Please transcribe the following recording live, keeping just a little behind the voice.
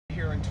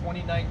here in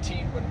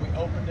 2019 when we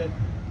opened it.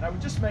 And I would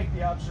just make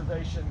the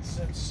observation,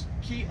 since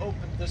Key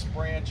opened this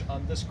branch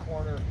on this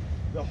corner,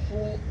 the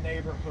whole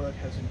neighborhood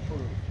has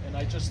improved. And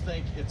I just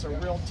think it's a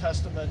real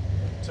testament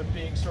to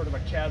being sort of a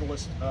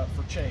catalyst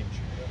for change.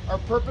 Our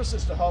purpose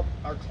is to help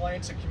our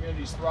clients and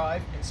communities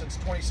thrive, and since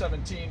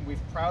 2017, we've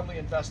proudly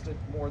invested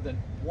more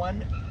than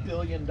 $1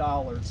 billion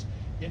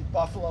in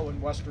Buffalo and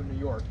Western New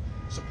York,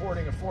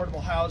 supporting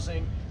affordable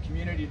housing,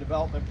 community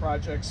development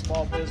projects,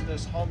 small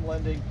business, home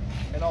lending,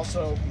 and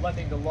also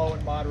lending to low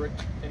and moderate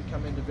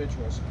income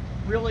individuals.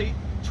 Really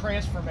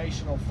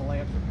transformational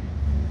philanthropy.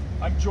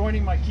 I'm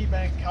joining my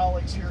KeyBank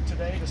colleagues here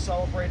today to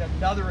celebrate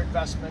another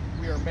investment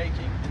we are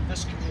making in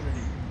this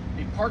community,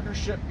 a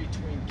partnership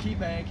between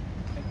KeyBank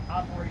and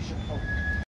Operation Hope.